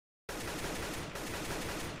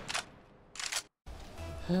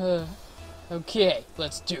Okay,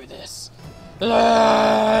 let's do this. You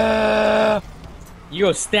go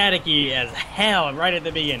staticky as hell right at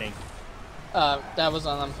the beginning. That was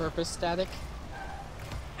on purpose, static.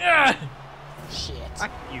 Shit.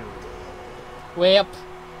 Fuck you. Way up.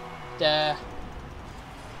 Duh.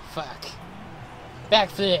 Fuck.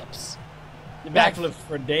 Backflips. Backflips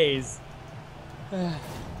for days.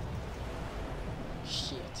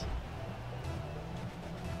 Shit.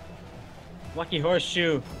 Lucky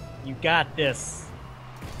Horseshoe, you got this.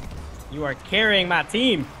 You are carrying my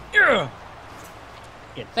team.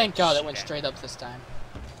 Thank God it went straight up this time.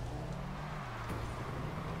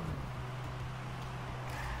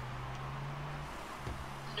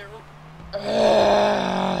 No.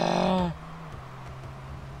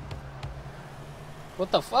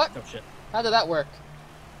 What the fuck? Oh shit. How did that work?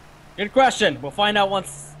 Good question. We'll find out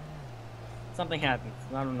once something happens.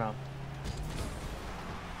 I don't know.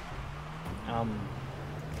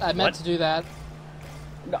 I meant to do that.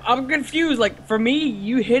 I'm confused. Like, for me,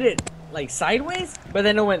 you hit it, like, sideways, but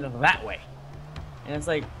then it went that way. And it's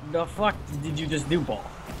like, the fuck did you just do, ball?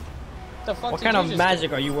 The fuck What did kind you of just magic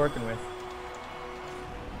do? are you working with?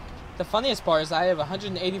 The funniest part is I have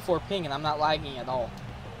 184 ping and I'm not lagging at all.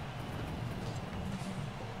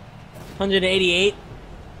 188?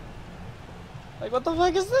 Like, what the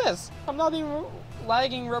fuck is this? I'm not even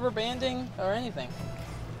lagging, rubber banding, or anything.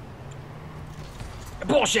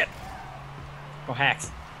 Bullshit! Go hacks.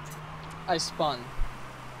 I spun.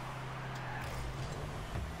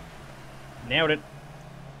 Nailed it.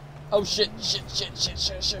 Oh shit, shit,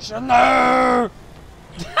 no!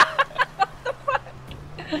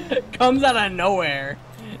 Comes out of nowhere.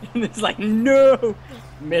 And it's like, no!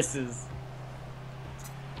 Misses.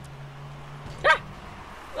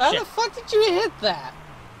 How Shit. the fuck did you hit that?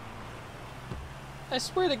 I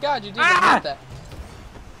swear to God, you didn't hit that.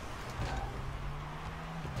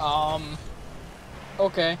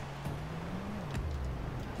 Okay.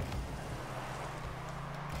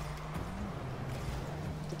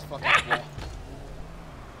 Get the fuck out of the way.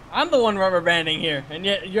 I'm the one rubber banding here, and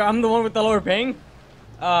yet I'm the one with the lower ping?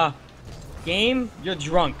 Game, you're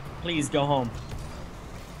drunk. Please go home.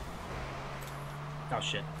 Oh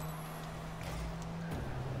shit.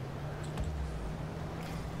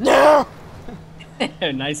 No!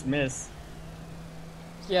 Nice miss.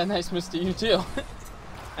 Yeah, nice miss to you too.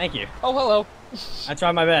 Thank you. Oh, hello. I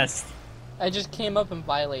tried my best. I just came up and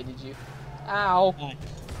violated you. Ow.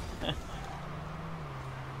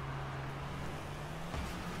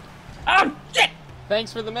 Oh shit!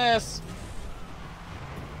 Thanks for the miss.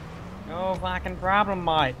 No fucking problem,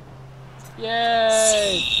 mate.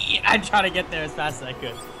 Yay! I tried to get there as fast as I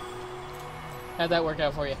could. How'd that work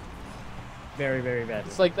out for you? Very, very bad.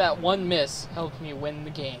 It's like that one miss helped me win the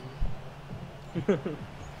game.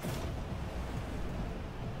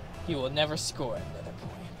 You will never score another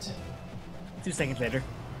point. 2 seconds later.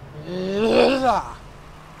 No,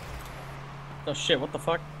 Oh shit, what the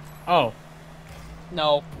fuck? Oh.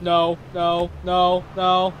 no, no, no, no,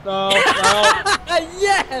 no, no.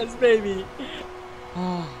 Yes, baby!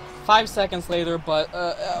 5 seconds later, but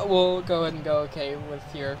we'll go ahead and go okay with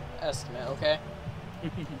your estimate, okay?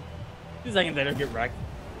 2 seconds later, get wrecked.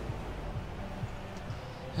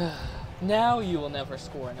 Now you will never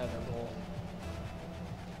score another goal.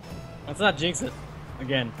 Let's not jinx it.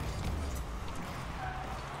 Again.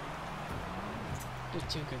 You're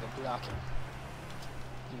too good at blocking.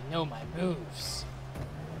 You know my moves.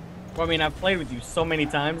 Well, I mean, I've played with you so many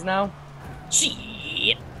times now.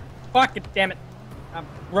 Shit! Fuck it, damn it. I'm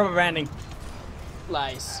rubber banding.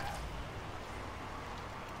 Lies.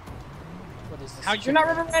 What is this? How you're not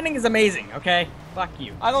rubber banding is amazing, okay? Fuck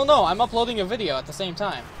you. I don't know. I'm uploading a video at the same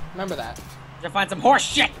time. Remember that. Did I find some horse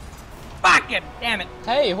shit? Fuck it, damn it.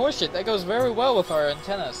 Hey, horseshit. That goes very well with our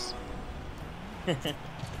antennas.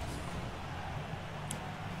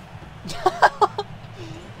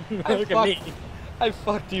 Look at me. I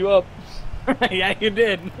fucked you up. Yeah, you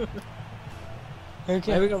did.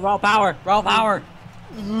 Okay. Here we go, raw power, raw power.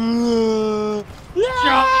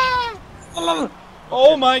 Yeah!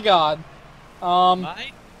 Oh my God.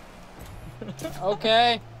 Bye.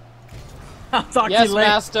 Okay. I'll talk to Yes, you later.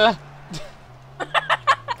 master.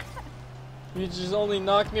 You just only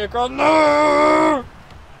knocked me across. No!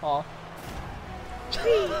 Aw.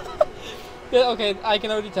 Yeah, okay, I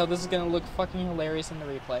can already tell this is gonna look fucking hilarious in the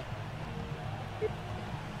replay.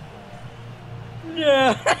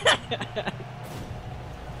 Yeah.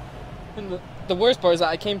 And the worst part is that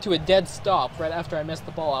I came to a dead stop right after I missed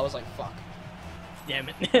the ball. I was like, fuck. Damn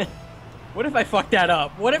it. What if I fucked that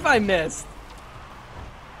up? What if I missed?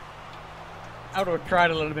 I would have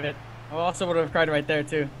cried a little bit. I also would have cried right there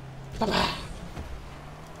too.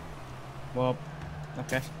 Well,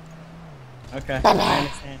 okay. Okay, I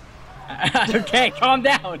understand. Okay, calm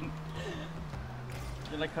down.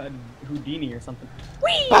 You're like a Houdini or something.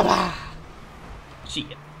 Whee!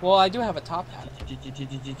 Shit. Well, I do have a top hat.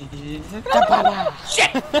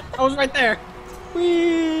 Shit! I was right there.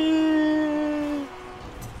 Whee!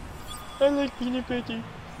 I like peanut butter.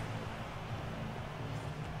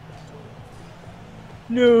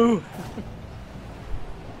 No.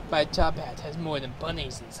 My top hat has more than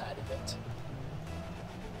bunnies inside of it.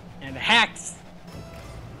 And hacks.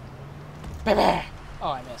 Oh,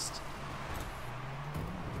 I missed.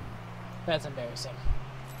 That's embarrassing.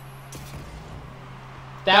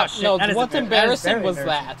 That, shit, no, that is what's very embarrassing was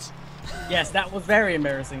embarrassing. that. Yes, that was very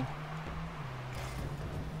embarrassing.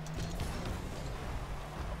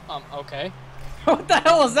 Okay. What the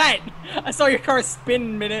hell was that? I saw your car spin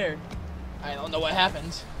in midair. I don't know what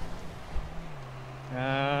happened.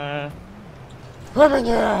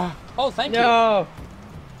 Oh, thank you. No.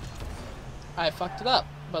 I fucked it up,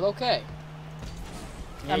 but okay.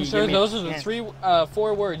 Yeah, I'm you sure give me those a are the chance.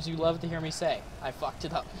 4 words you love to hear me say. I fucked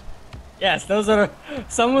it up. Yes, those are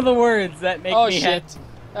some of the words that make Oh me shit.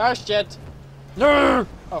 Oh shit. No!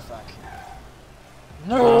 Oh fuck.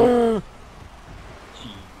 No!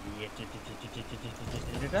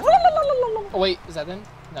 Oh wait, is that in?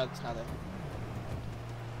 No, it's not in.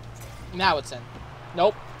 Now it's in.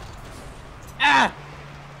 Nope. Ah!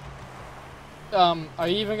 Are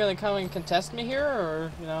you even gonna come and contest me here,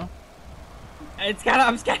 or, you know? It's kinda,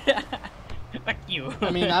 I'm scared. Fuck you.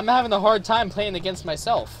 I mean, I'm having a hard time playing against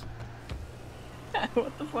myself.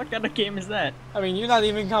 What the fuck kind of game is that? I mean, you're not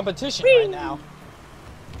even in competition right now.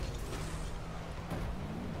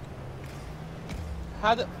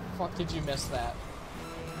 How the fuck did you miss that?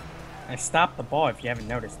 I stopped the ball if you haven't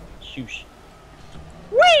noticed. Shoosh.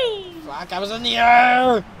 Whee! Fuck, I was in the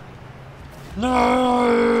air!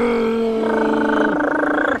 No!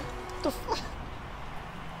 The fuck?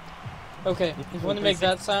 Okay, if you want to make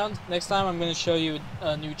that sound, next time I'm gonna show you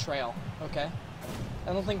a new trail, okay?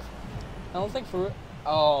 I don't think for...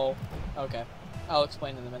 Oh, okay. I'll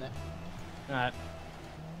explain in a minute. Alright.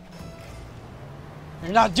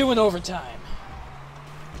 You're not doing overtime!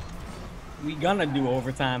 We gonna do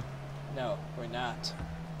overtime. No, we're not.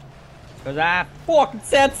 Cause I fucking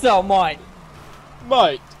said so, mate.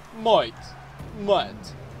 Might.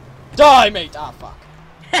 Die, mate! Ah, fuck.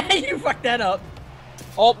 You fucked that up.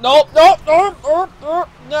 Oh, nope. No,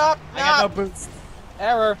 I got no boost.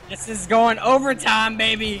 Error. This is going overtime,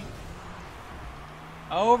 baby.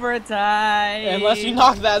 Overtime. Unless you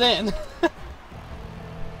knock that in.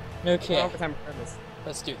 Okay. Overtime regardless.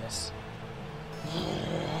 Let's do this.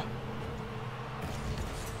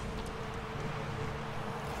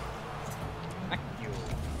 Fuck you.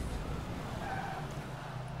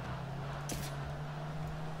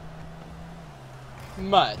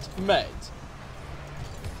 Mate.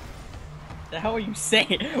 The hell are you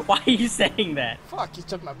saying? Why are you saying that? Fuck, you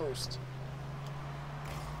took my boost.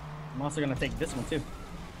 I'm also gonna take this one too.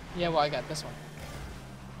 Yeah, well, I got this one.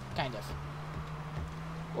 Kind of.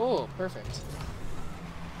 Oh, perfect.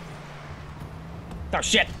 Oh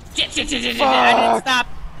shit! Shit! I didn't Fuck. stop.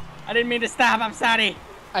 I didn't mean to stop. I'm sorry.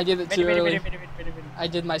 I did it too early. I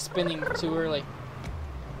did my spinning too early.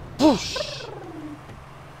 Whoosh!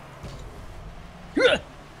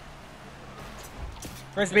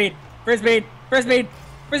 First speed. No!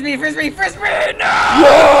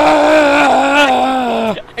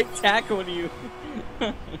 Yeah! I tackled you.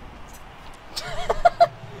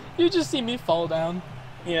 You just see me fall down.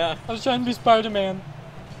 Yeah. I was trying to be Spider-Man.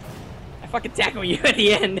 I fucking tackle you at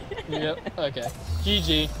the end. Yep. Okay.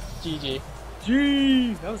 GG.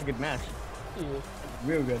 Gee, that was a good match. Yeah.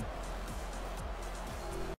 Real good.